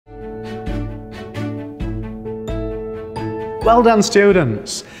Well done,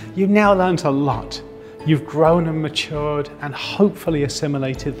 students. You've now learnt a lot. You've grown and matured and hopefully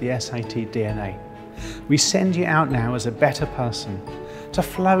assimilated the SAT DNA. We send you out now as a better person to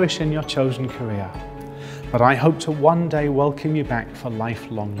flourish in your chosen career. But I hope to one day welcome you back for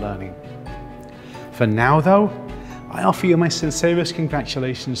lifelong learning. For now though, I offer you my sincerest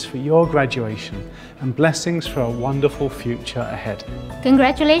congratulations for your graduation and blessings for a wonderful future ahead.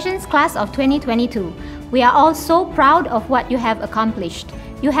 Congratulations, class of 2022. We are all so proud of what you have accomplished.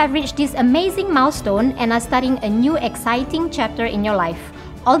 You have reached this amazing milestone and are starting a new exciting chapter in your life.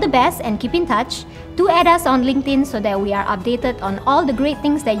 All the best and keep in touch. Do add us on LinkedIn so that we are updated on all the great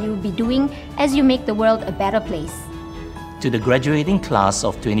things that you will be doing as you make the world a better place. To the graduating class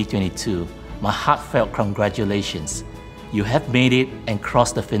of 2022, my heartfelt congratulations. You have made it and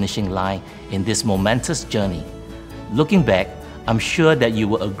crossed the finishing line in this momentous journey. Looking back, I'm sure that you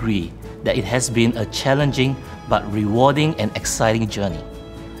will agree that it has been a challenging but rewarding and exciting journey.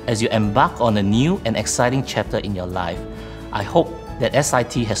 As you embark on a new and exciting chapter in your life, I hope that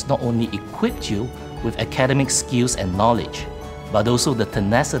SIT has not only equipped you with academic skills and knowledge, but also the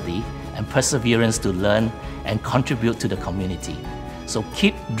tenacity and perseverance to learn and contribute to the community. So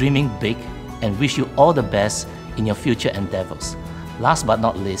keep dreaming big and wish you all the best in your future endeavors. Last but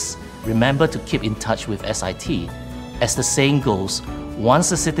not least, remember to keep in touch with SIT. As the saying goes,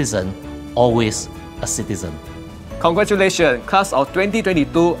 once a citizen, always a citizen. Congratulations, class of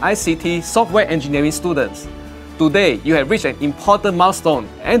 2022 ICT Software Engineering students. Today, you have reached an important milestone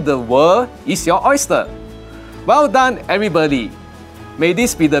and the world is your oyster. Well done, everybody. May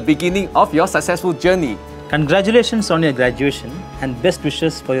this be the beginning of your successful journey. Congratulations on your graduation and best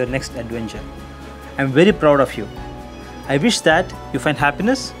wishes for your next adventure. I'm very proud of you. I wish that you find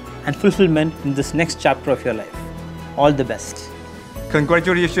happiness and fulfillment in this next chapter of your life. All the best.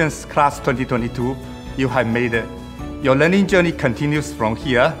 Congratulations, class 2022. You have made it. Your learning journey continues from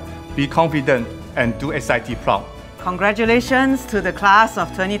here. Be confident and do SIT proud. Congratulations to the class of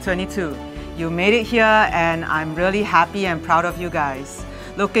 2022. You made it here and I'm really happy and proud of you guys.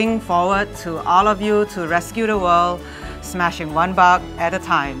 Looking forward to all of you to rescue the world, smashing one bug at a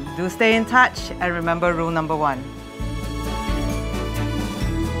time. Do stay in touch and remember rule number 1.